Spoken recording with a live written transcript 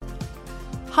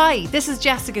Hi, this is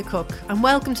Jessica Cook, and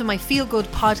welcome to my Feel Good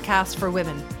podcast for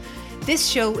women. This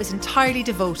show is entirely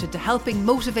devoted to helping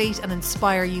motivate and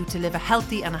inspire you to live a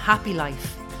healthy and a happy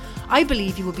life. I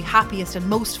believe you will be happiest and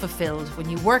most fulfilled when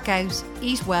you work out,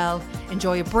 eat well,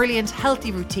 enjoy a brilliant,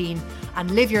 healthy routine,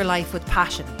 and live your life with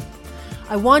passion.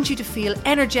 I want you to feel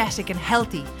energetic and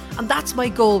healthy, and that's my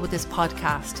goal with this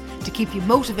podcast, to keep you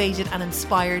motivated and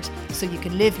inspired so you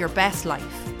can live your best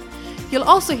life. You'll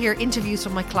also hear interviews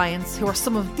from my clients who are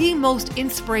some of the most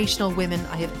inspirational women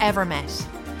I have ever met.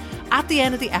 At the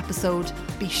end of the episode,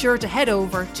 be sure to head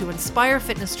over to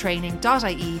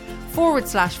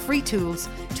inspirefitnesstraining.ie/free tools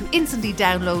to instantly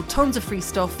download tons of free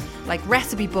stuff like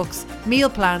recipe books, meal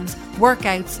plans,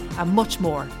 workouts, and much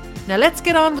more. Now let's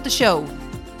get on with the show.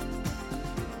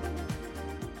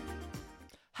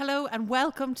 Hello and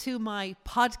welcome to my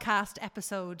podcast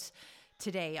episode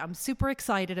today. I'm super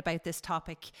excited about this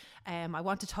topic. I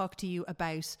want to talk to you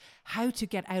about how to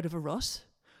get out of a rut,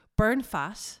 burn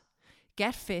fat,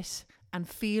 get fit, and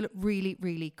feel really,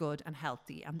 really good and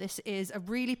healthy. And this is a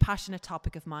really passionate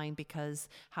topic of mine because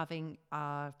having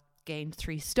gained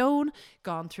 3 stone,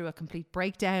 gone through a complete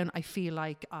breakdown, I feel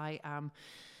like I am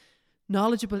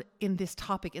knowledgeable in this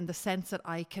topic in the sense that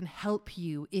I can help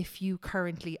you if you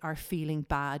currently are feeling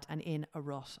bad and in a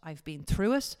rut. I've been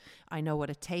through it, I know what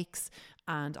it takes,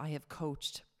 and I have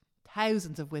coached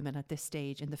thousands of women at this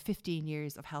stage in the 15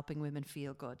 years of helping women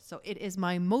feel good. So it is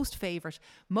my most favorite,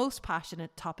 most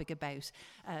passionate topic to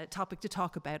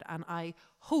talk about, and I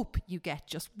hope you get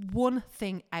just one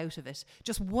thing out of it.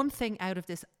 Just one thing out of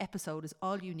this episode is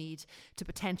all you need to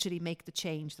potentially make the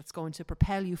change that's going to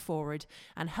propel you forward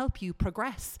and help you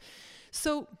progress.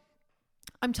 So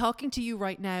I'm talking to you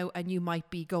right now and you might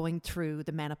be going through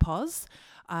the menopause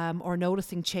or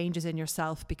noticing changes in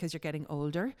yourself because you're getting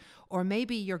older, or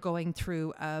maybe you're going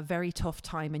through a very tough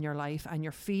time in your life and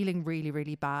you're feeling really,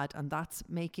 really bad, and that's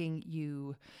making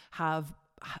you have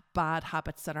bad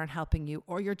habits that aren't helping you,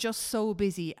 or you're just so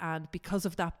busy and because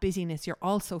of that busyness you're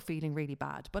also feeling really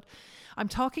bad. But I'm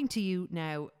talking to you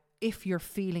now if you're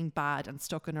feeling bad and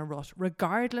stuck in a rut,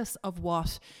 regardless of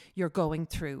what you're going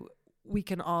through. We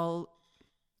can all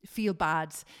feel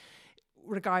bad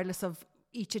regardless of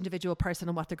each individual person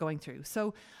and what they're going through.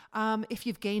 So if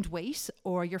you've gained weight,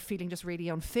 or you're feeling just really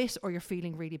unfit, or you're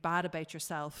feeling really bad about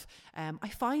yourself, I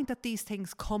find that these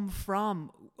things come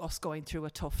from us going through a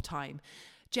tough time.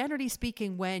 Generally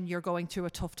speaking, when you're going through a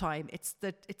tough time, it's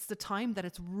the time that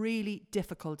it's really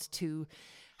difficult to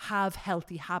have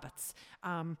healthy habits.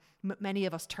 Many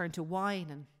of us turn to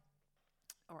wine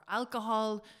or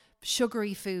alcohol,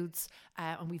 sugary foods,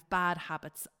 and we've bad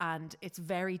habits, and it's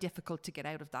very difficult to get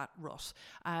out of that rut.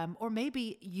 Or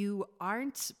maybe you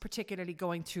aren't particularly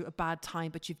going through a bad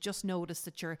time, but you've just noticed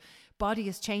that your body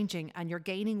is changing and you're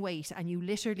gaining weight and you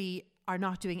literally are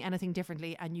not doing anything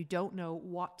differently and you don't know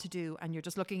what to do, and you're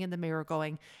just looking in the mirror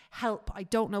going, help, I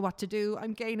don't know what to do,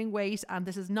 I'm gaining weight and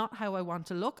this is not how I want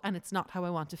to look and it's not how I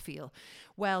want to feel.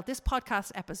 Well, this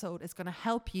podcast episode is going to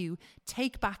help you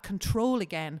take back control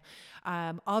again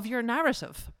of your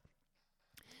narrative.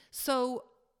 So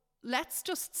let's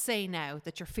just say now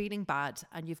that you're feeling bad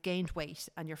and you've gained weight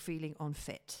and you're feeling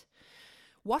unfit.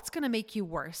 What's going to make you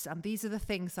worse, and these are the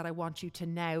things that I want you to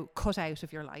now cut out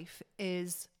of your life,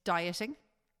 is dieting,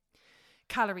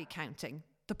 calorie counting.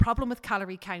 The problem with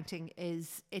calorie counting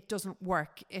is it doesn't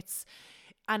work.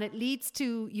 And it leads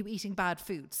to you eating bad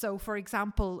food. So for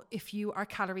example, if you are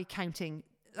calorie counting,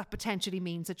 that potentially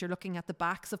means that you're looking at the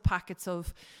backs of packets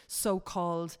of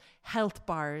so-called health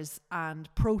bars and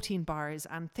protein bars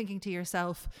and thinking to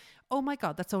yourself, oh my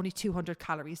God, that's only 200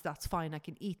 calories. That's fine. I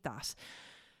can eat that.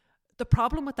 The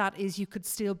problem with that is you could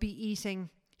still be eating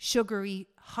sugary,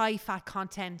 high fat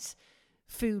content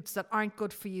foods that aren't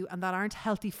good for you and that aren't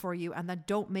healthy for you and that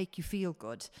don't make you feel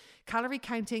good. Calorie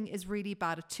counting is really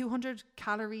bad. A 200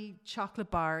 calorie chocolate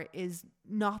bar is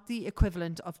not the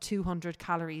equivalent of 200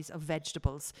 calories of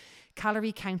vegetables.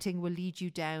 Calorie counting will lead you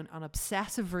down an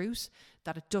obsessive route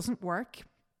that it doesn't work,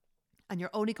 and you're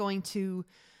only going to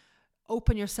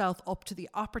open yourself up to the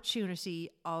opportunity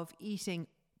of eating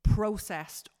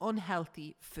processed,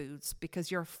 unhealthy foods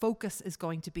because your focus is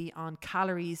going to be on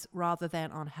calories rather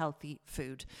than on healthy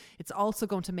food. It's also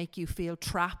going to make you feel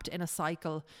trapped in a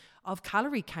cycle of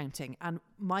calorie counting. And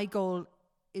my goal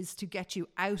is to get you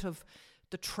out of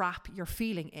the trap you're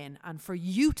feeling in and for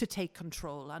you to take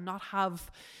control and not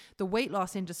have the weight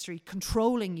loss industry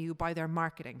controlling you by their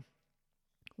marketing.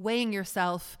 Weighing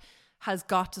yourself has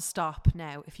got to stop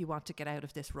now if you want to get out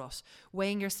of this rut.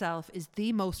 Weighing yourself is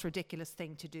the most ridiculous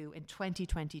thing to do in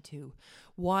 2022.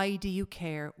 Why do you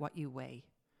care what you weigh?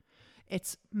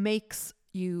 It makes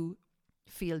you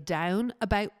feel down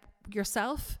about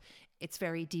yourself. It's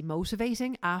very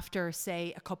demotivating. After,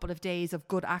 say, a couple of days of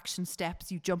good action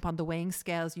steps, you jump on the weighing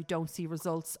scales, you don't see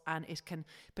results, and it can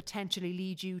potentially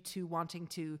lead you to wanting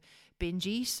to binge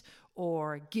eat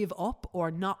or give up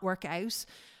or not work out.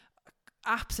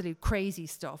 Absolute crazy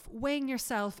stuff. Weighing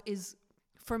yourself is,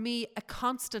 for me, a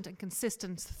constant and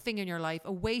consistent thing in your life,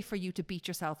 a way for you to beat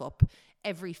yourself up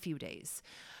every few days.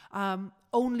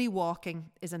 Only walking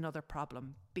is another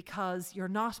problem, because you're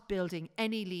not building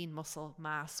any lean muscle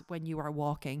mass when you are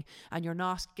walking, and you're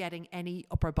not getting any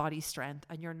upper body strength,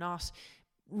 and you're not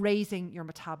raising your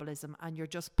metabolism, and you're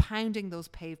just pounding those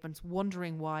pavements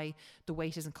wondering why the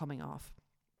weight isn't coming off.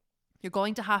 You're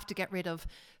going to have to get rid of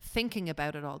thinking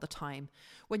about it all the time.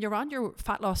 When you're on your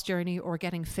fat loss journey or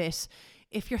getting fit,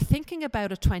 if you're thinking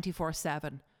about it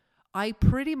 24/7, I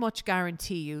pretty much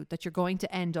guarantee you that you're going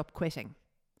to end up quitting.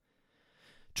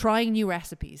 Trying new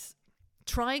recipes,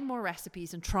 trying more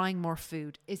recipes and trying more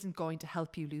food isn't going to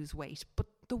help you lose weight. But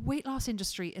the weight loss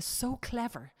industry is so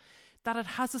clever that it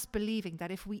has us believing that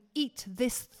if we eat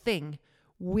this thing,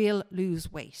 we'll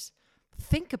lose weight.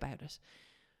 Think about it.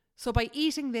 So by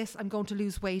eating this, I'm going to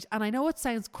lose weight. And I know it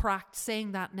sounds cracked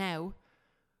saying that now,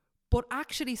 but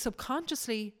actually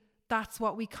subconsciously, that's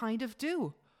what we kind of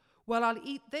do. Well, I'll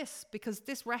eat this because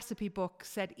this recipe book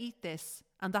said eat this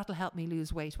and that'll help me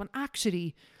lose weight. When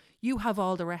actually you have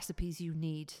all the recipes you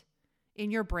need in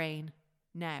your brain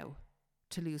now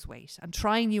to lose weight. And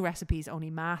trying new recipes only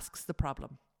masks the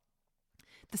problem.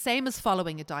 The same as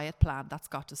following a diet plan. That's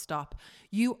got to stop.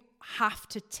 You have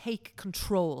to take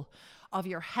control of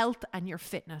your health and your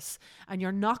fitness. And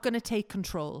you're not going to take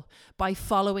control by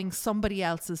following somebody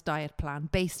else's diet plan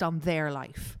based on their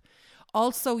life.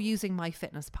 Also using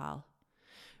MyFitnessPal.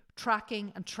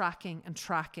 Tracking and tracking and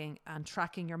tracking and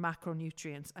tracking your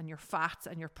macronutrients and your fats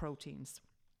and your proteins.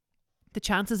 The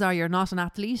chances are you're not an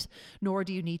athlete, nor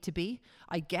do you need to be.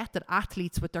 I get that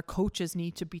athletes with their coaches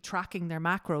need to be tracking their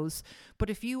macros. But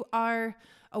if you are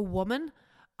a woman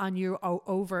and you're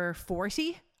over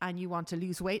 40 and you want to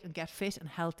lose weight and get fit and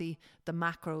healthy, the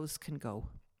macros can go.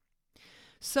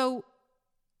 So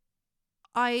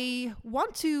I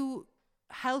want to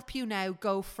help you now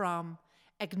go from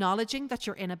acknowledging that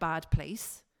you're in a bad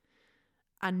place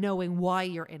and knowing why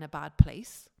you're in a bad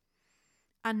place.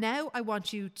 And now I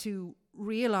want you to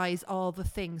realize all the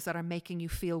things that are making you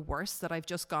feel worse that I've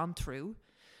just gone through,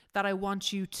 that I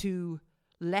want you to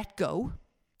let go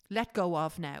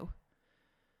of now.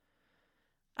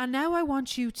 And now I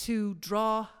want you to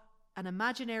draw an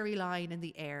imaginary line in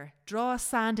the air, draw a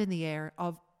sand in the air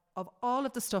of all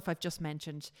of the stuff I've just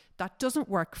mentioned that doesn't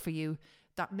work for you,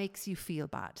 that makes you feel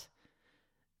bad.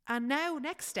 And now,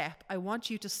 next step, I want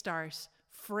you to start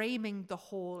framing the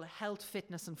whole health,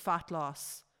 fitness, and fat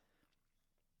loss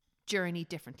journey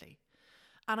differently.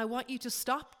 And I want you to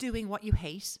stop doing what you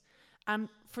hate. And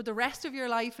for the rest of your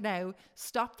life now,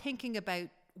 stop thinking about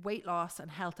weight loss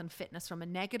and health and fitness from a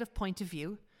negative point of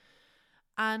view.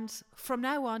 And from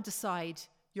now on, decide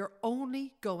you're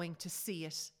only going to see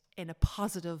it in a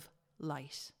positive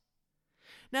light.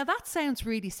 Now that sounds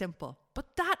really simple,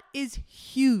 but that is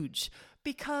huge,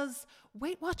 because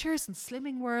Weight Watchers and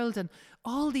Slimming World and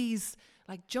all these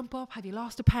like jump up, have you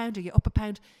lost a pound, are you up a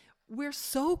pound? We're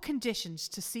so conditioned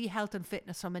to see health and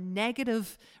fitness from a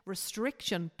negative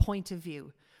restriction point of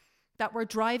view that we're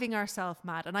driving ourselves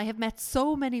mad. And I have met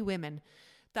so many women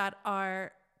that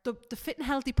are, the fit and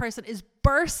healthy person is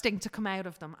bursting to come out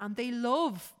of them, and they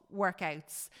love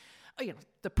workouts. You know,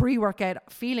 the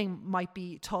pre-workout feeling might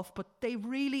be tough, but they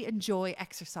really enjoy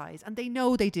exercise, and they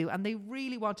know they do, and they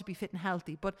really want to be fit and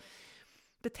healthy. But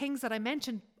the things that I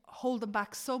mentioned hold them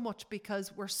back so much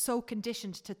because we're so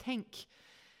conditioned to think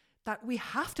that we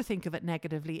have to think of it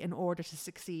negatively in order to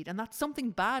succeed, and that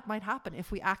something bad might happen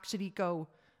if we actually go,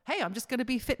 hey, I'm just going to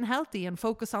be fit and healthy and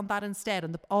focus on that instead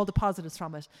and all the positives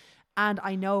from it. And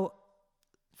I know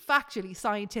factually,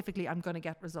 scientifically, I'm going to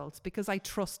get results because I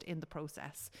trust in the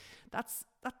process. That's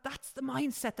the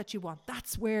mindset that you want.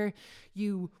 That's where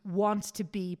you want to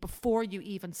be before you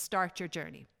even start your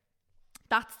journey.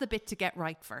 That's the bit to get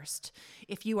right first.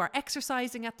 If you are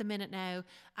exercising at the minute now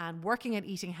and working at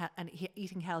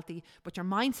eating healthy, but your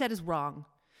mindset is wrong,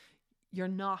 you're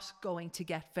not going to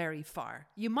get very far.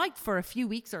 You might for a few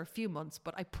weeks or a few months,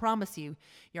 but I promise you,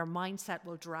 your mindset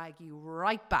will drag you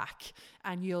right back,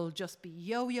 and you'll just be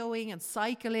yo-yoing and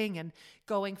cycling and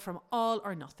going from all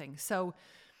or nothing. So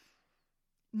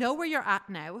know where you're at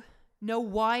now. Know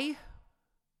why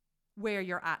where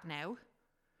you're at now.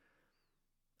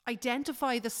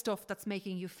 Identify the stuff that's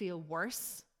making you feel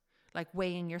worse. like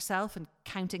weighing yourself and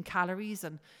counting calories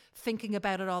and thinking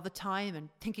about it all the time and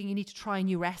thinking you need to try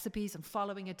new recipes and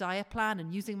following a diet plan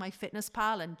and using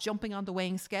MyFitnessPal and jumping on the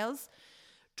weighing scales.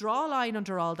 Draw a line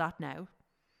under all that now.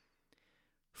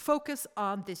 Focus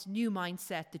on this new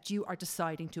mindset that you are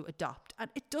deciding to adopt. And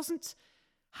it doesn't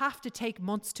have to take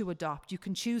months to adopt. You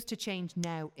can choose to change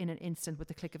now in an instant with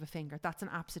the click of a finger. That's an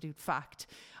absolute fact.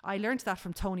 I learned that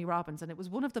from Tony Robbins, and it was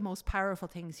one of the most powerful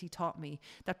things he taught me,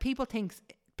 that people think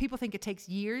it takes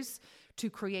years to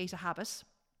create a habit,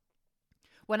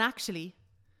 when actually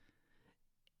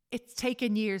it's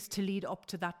taken years to lead up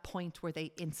to that point where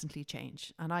they instantly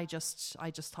change. And I just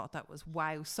thought that was,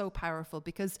 wow, so powerful,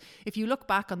 because if you look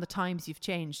back on the times you've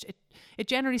changed, it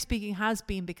generally speaking has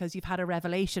been because you've had a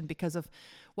revelation because of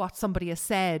what somebody has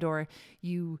said, or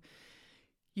you've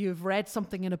read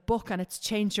something in a book and it's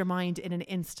changed your mind in an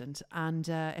instant. And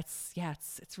it's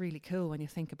really cool when you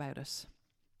think about it.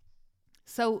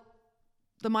 So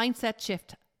the mindset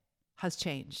shift has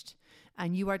changed.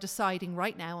 And you are deciding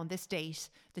right now on this date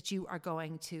that you are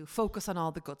going to focus on all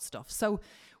the good stuff. So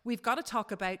we've got to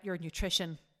talk about your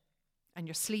nutrition and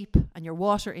your sleep and your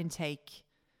water intake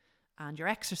and your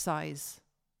exercise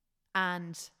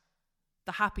and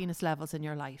the happiness levels in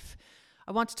your life.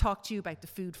 I want to talk to you about the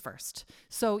food first.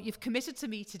 So you've committed to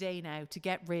me today now to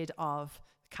get rid of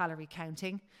calorie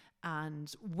counting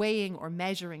and weighing or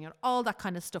measuring and all that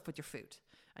kind of stuff with your food.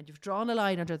 And you've drawn a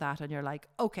line under that and you're like,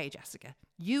 okay, Jessica,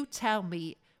 you tell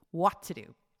me what to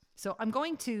do. So I'm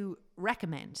going to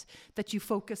recommend that you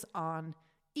focus on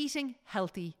eating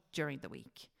healthy during the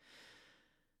week.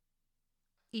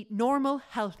 Eat normal,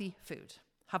 healthy food.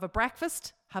 Have a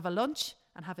breakfast, have a lunch,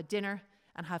 and have a dinner,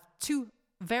 and have 2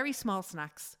 very small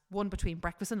snacks, one between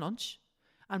breakfast and lunch,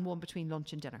 and one between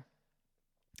lunch and dinner.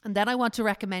 And then I want to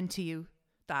recommend to you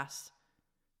that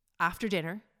after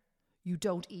dinner, you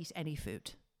don't eat any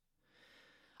food.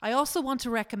 I also want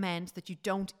to recommend that you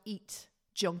don't eat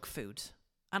junk food.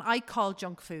 And I call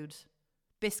junk food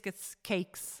biscuits,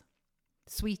 cakes,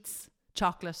 sweets,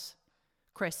 chocolate,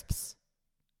 crisps,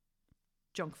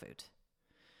 junk food.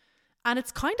 And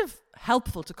it's kind of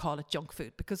helpful to call it junk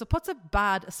food because it puts a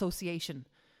bad association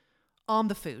on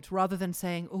the food. Rather than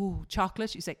saying, oh,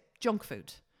 chocolate, you say junk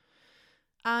food.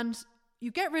 And you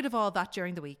get rid of all that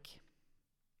during the week.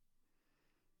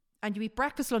 And you eat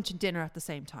breakfast, lunch, and dinner at the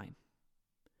same time.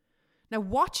 Now,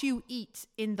 what you eat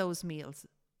in those meals,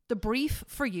 the brief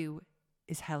for you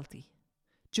is healthy.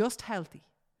 Just healthy.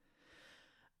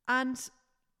 And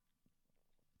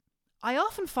I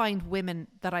often find women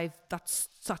that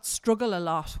struggle a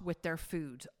lot with their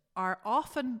food are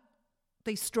often,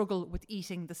 they struggle with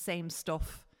eating the same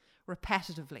stuff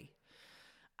repetitively.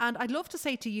 And I'd love to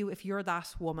say to you, if you're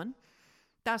that woman,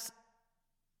 that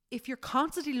if you're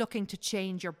constantly looking to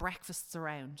change your breakfasts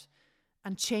around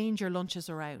and change your lunches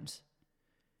around,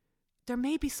 there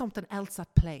may be something else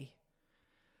at play.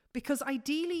 Because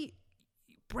ideally,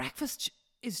 breakfast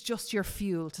is just your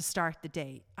fuel to start the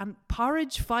day. And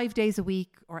porridge 5 days a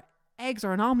week, or eggs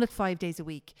or an omelette 5 days a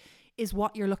week, is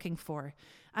what you're looking for.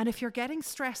 And if you're getting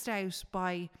stressed out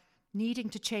by needing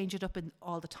to change it up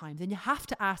all the time, then you have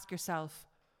to ask yourself,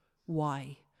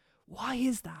 why? Why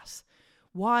is that?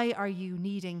 Why are you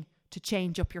needing to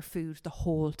change up your food the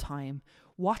whole time?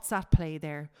 What's at play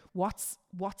there?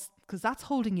 Because that's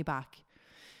holding you back.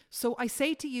 So I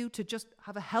say to you to just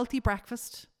have a healthy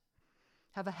breakfast,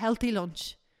 have a healthy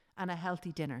lunch, and a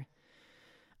healthy dinner.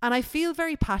 And I feel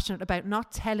very passionate about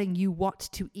not telling you what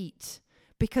to eat,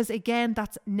 because again,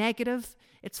 that's negative.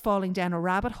 It's falling down a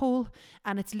rabbit hole,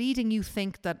 and it's leading you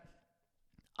think that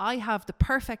I have the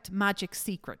perfect magic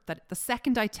secret, that the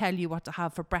second I tell you what to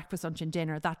have for breakfast, lunch, and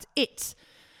dinner, that's it.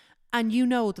 And you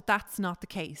know that that's not the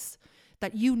case,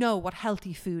 that you know what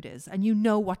healthy food is, and you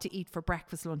know what to eat for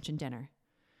breakfast, lunch, and dinner.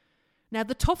 Now,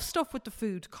 the tough stuff with the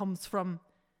food comes from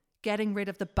getting rid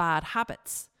of the bad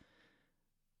habits,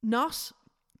 not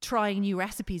trying new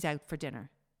recipes out for dinner,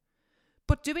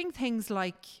 but doing things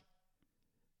like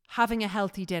having a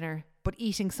healthy dinner but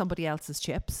eating somebody else's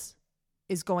chips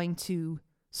is going to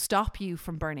stop you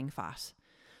from burning fat.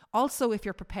 Also, if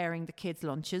you're preparing the kids'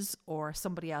 lunches or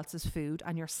somebody else's food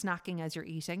and you're snacking as you're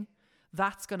eating,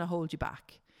 that's going to hold you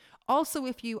back. Also,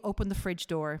 if you open the fridge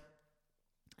door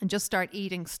and just start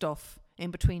eating stuff in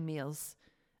between meals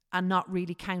and not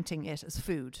really counting it as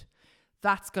food,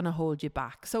 that's going to hold you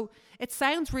back. So it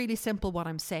sounds really simple what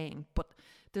I'm saying, but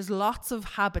there's lots of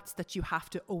habits that you have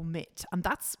to omit. And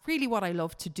that's really what I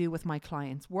love to do with my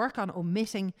clients, work on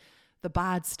omitting the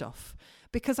bad stuff.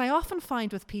 Because I often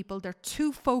find with people, they're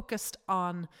too focused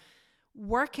on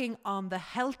working on the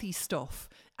healthy stuff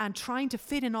and trying to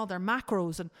fit in all their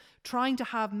macros and trying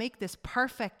to make this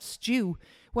perfect stew,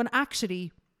 when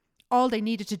actually all they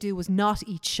needed to do was not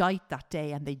eat shite that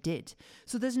day, and they did.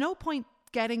 So there's no point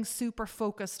getting super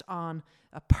focused on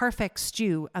a perfect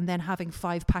stew and then having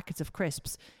 5 packets of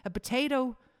crisps. A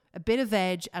potato, a bit of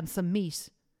veg and some meat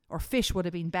or fish would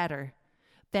have been better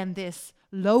than this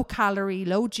low calorie,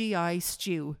 low GI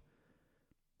stew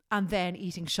and then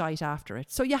eating shite after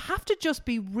it. So you have to just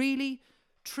be really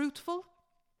truthful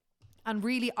and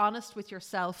really honest with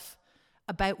yourself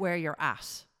about where you're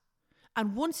at.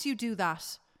 And once you do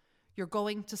that, you're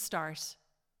going to start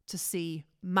to see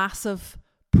massive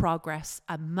progress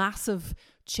and massive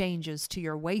changes to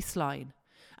your waistline.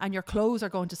 And your clothes are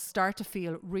going to start to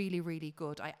feel really, really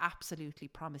good. I absolutely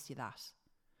promise you that.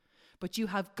 But you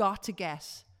have got to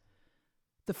get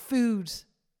the food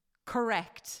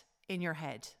correct in your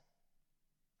head.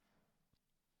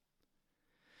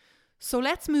 So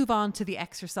let's move on to the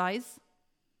exercise.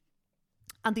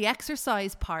 And the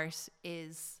exercise part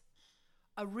is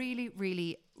a really,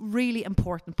 really, really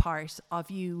important part of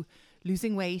you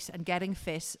losing weight and getting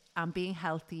fit and being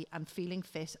healthy and feeling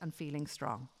fit and feeling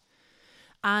strong.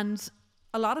 And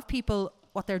a lot of people,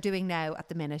 what they're doing now at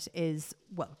the minute is,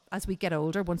 well, as we get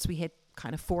older, once we hit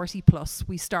kind of 40 plus,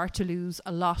 we start to lose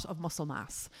a lot of muscle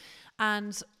mass.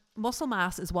 And muscle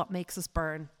mass is what makes us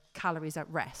burn calories at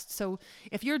rest. So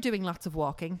if you're doing lots of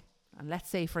walking, and let's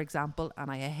say, for example, and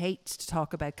I hate to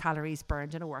talk about calories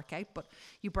burned in a workout, but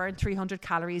you burn 300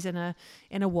 calories in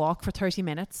a walk for 30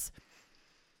 minutes.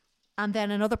 And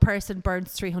then another person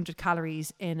burns 300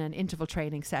 calories in an interval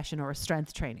training session or a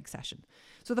strength training session.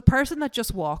 So the person that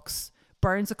just walks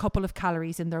burns a couple of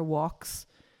calories in their walks.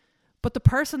 But the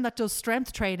person that does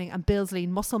strength training and builds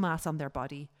lean muscle mass on their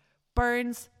body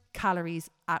burns calories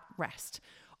at rest.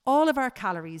 All of our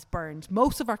calories burned,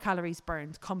 most of our calories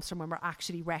burned comes from when we're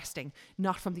actually resting,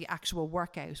 not from the actual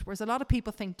workout. Whereas a lot of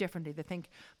people think differently. They think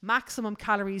maximum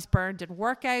calories burned in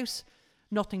workout,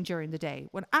 nothing during the day,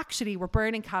 when actually we're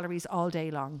burning calories all day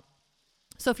long.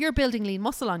 So if you're building lean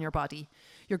muscle on your body,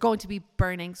 you're going to be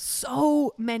burning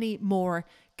so many more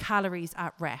calories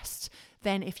at rest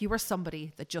than if you were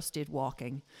somebody that just did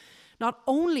walking. Not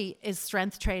only is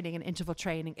strength training and interval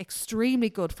training extremely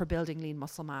good for building lean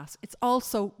muscle mass, it's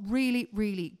also really,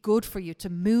 really good for you to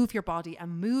move your body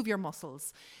and move your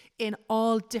muscles in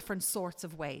all different sorts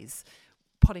of ways.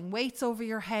 Putting weights over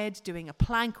your head, doing a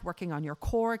plank, working on your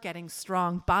core, getting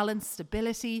strong balance,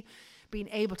 stability, being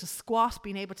able to squat,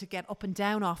 being able to get up and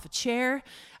down off a chair,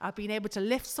 being able to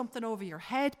lift something over your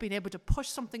head, being able to push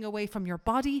something away from your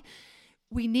body.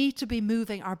 We need to be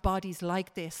moving our bodies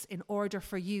like this in order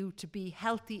for you to be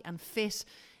healthy and fit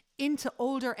into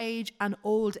older age and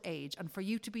old age, and for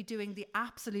you to be doing the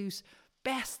absolute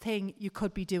best thing you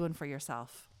could be doing for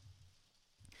yourself.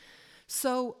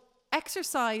 So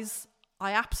exercise,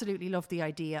 I absolutely love the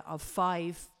idea of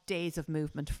 5 days of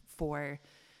movement for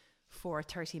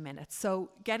 30 minutes. So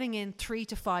getting in 3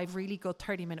 to 5 really good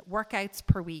 30-minute workouts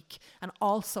per week, and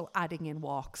also adding in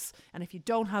walks. And if you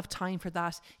don't have time for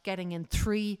that, getting in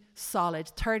 3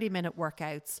 solid 30-minute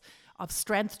workouts of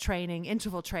strength training,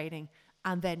 interval training,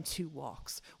 and then 2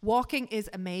 walks. Walking is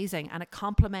amazing, and it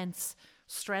complements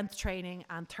strength training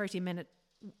and 30-minute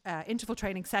interval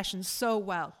training sessions so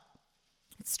well.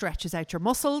 It stretches out your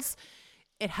muscles.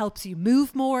 It helps you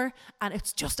move more, and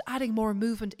it's just adding more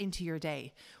movement into your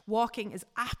day. Walking is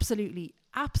absolutely,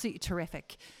 absolutely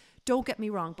terrific. Don't get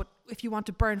me wrong, but if you want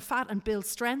to burn fat and build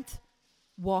strength,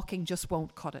 walking just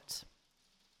won't cut it.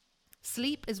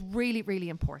 Sleep is really, really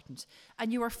important.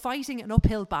 And you are fighting an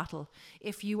uphill battle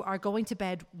if you are going to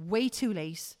bed way too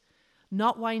late,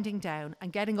 not winding down,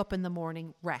 and getting up in the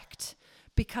morning wrecked.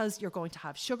 Because you're going to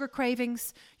have sugar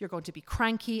cravings, you're going to be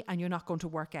cranky, and you're not going to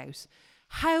work out.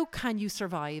 How can you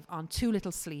survive on too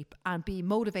little sleep and be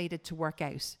motivated to work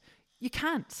out? You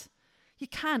can't. You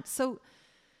can't. So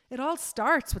it all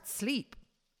starts with sleep.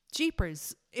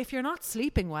 Jeepers, if you're not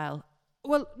sleeping well,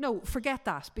 no, forget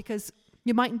that, because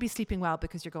you mightn't be sleeping well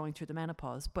because you're going through the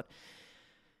menopause. But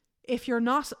if you're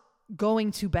not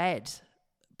going to bed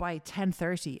by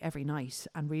 10:30 every night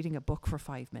and reading a book for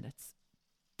 5 minutes,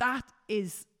 that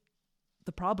is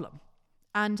the problem.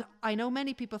 And I know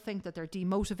many people think that they're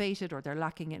demotivated or they're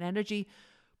lacking in energy,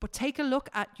 but take a look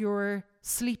at your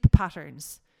sleep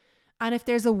patterns. And if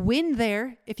there's a win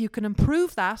there, if you can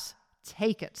improve that,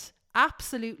 take it.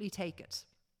 Absolutely take it.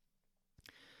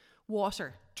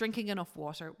 Water, drinking enough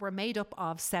water. We're made up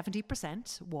of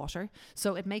 70% water,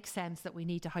 so it makes sense that we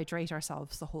need to hydrate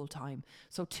ourselves the whole time.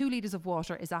 So 2 litres of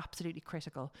water is absolutely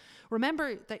critical.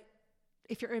 Remember that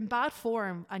if you're in bad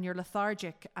form and you're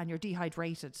lethargic and you're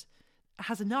dehydrated,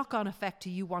 has a knock-on effect to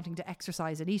you wanting to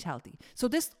exercise and eat healthy. So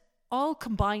this all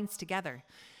combines together.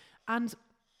 And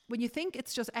when you think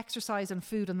it's just exercise and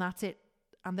food and that's it,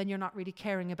 and then you're not really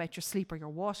caring about your sleep or your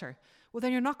water, well,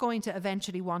 then you're not going to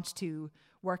eventually want to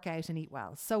work out and eat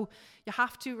well. So you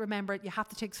have to remember, you have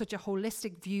to take such a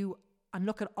holistic view and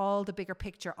look at all the bigger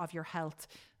picture of your health.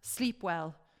 Sleep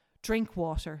well, drink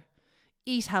water,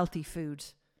 eat healthy food,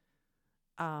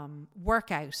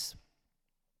 work out.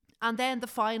 And then the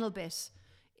final bit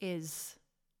is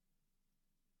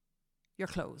your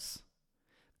clothes.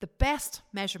 The best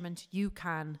measurement you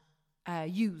can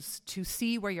use to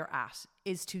see where you're at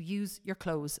is to use your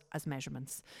clothes as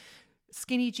measurements.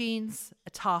 Skinny jeans, a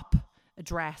top, a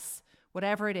dress,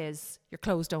 whatever it is, your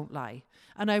clothes don't lie.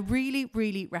 And I really,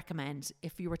 really recommend,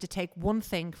 if you were to take one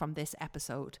thing from this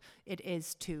episode, it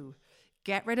is to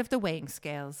get rid of the weighing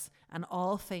scales and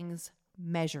all things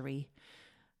measury,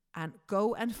 and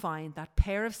go and find that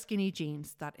pair of skinny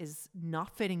jeans that is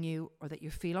not fitting you or that you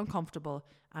feel uncomfortable,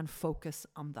 and focus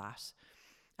on that.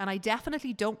 And I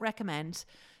definitely don't recommend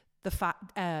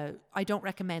I don't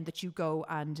recommend that you go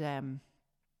and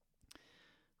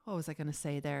what was I going to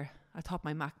say there? I thought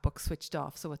my MacBook switched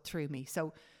off, so it threw me.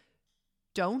 So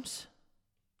don't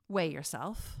weigh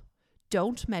yourself.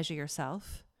 Don't measure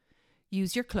yourself.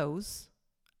 Use your clothes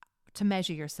to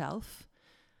measure yourself.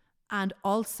 And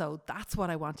also, that's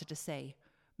what I wanted to say.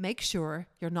 Make sure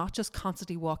you're not just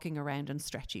constantly walking around in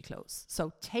stretchy clothes.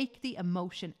 So take the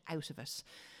emotion out of it.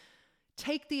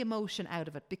 Take the emotion out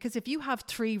of it. Because if you have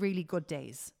 3 really good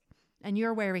days and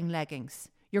you're wearing leggings,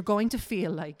 you're going to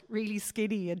feel like really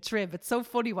skinny and trim. It's so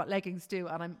funny what leggings do.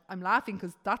 And I'm laughing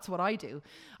because that's what I do.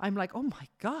 I'm like, oh my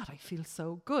God, I feel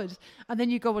so good. And then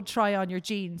you go and try on your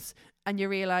jeans and you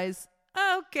realize,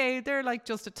 okay, they're like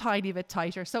just a tiny bit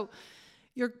tighter. So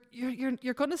you're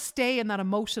going to stay in that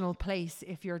emotional place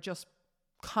if you're just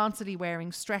constantly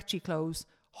wearing stretchy clothes,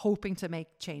 hoping to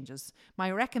make changes.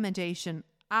 My recommendation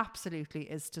absolutely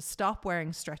is to stop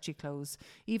wearing stretchy clothes,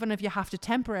 even if you have to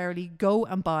temporarily go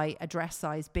and buy a dress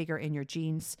size bigger in your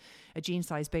jeans, a jean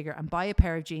size bigger, and buy a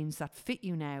pair of jeans that fit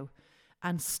you now,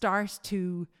 and start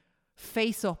to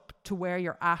face up to where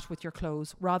you're at with your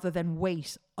clothes rather than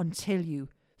wait until you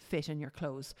fit in your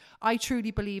clothes. I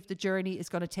truly believe the journey is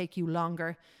going to take you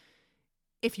longer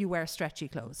if you wear stretchy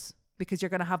clothes, because you're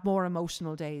going to have more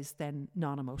emotional days than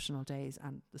non-emotional days.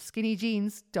 And the skinny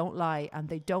jeans don't lie, and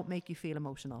they don't make you feel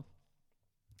emotional.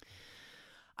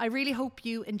 I really hope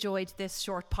you enjoyed this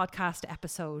short podcast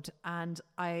episode, and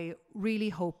I really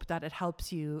hope that it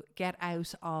helps you get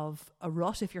out of a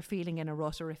rut if you're feeling in a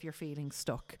rut, or if you're feeling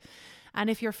stuck. And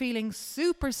if you're feeling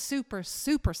super, super,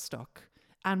 super stuck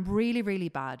and really, really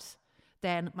bad,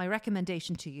 then my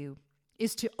recommendation to you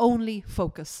is to only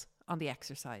focus on the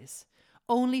exercise.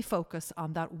 Only focus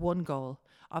on that one goal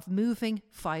of moving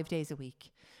 5 days a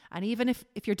week. And even if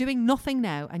you're doing nothing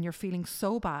now and you're feeling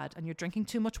so bad and you're drinking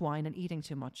too much wine and eating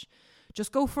too much,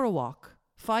 just go for a walk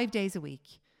 5 days a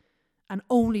week and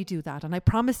only do that. And I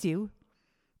promise you,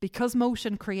 because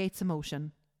motion creates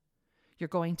emotion, you're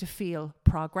going to feel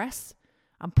progress,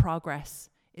 and progress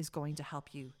is going to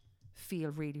help you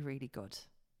feel really, really good.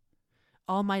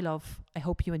 All my love. I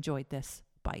hope you enjoyed this.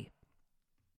 Bye.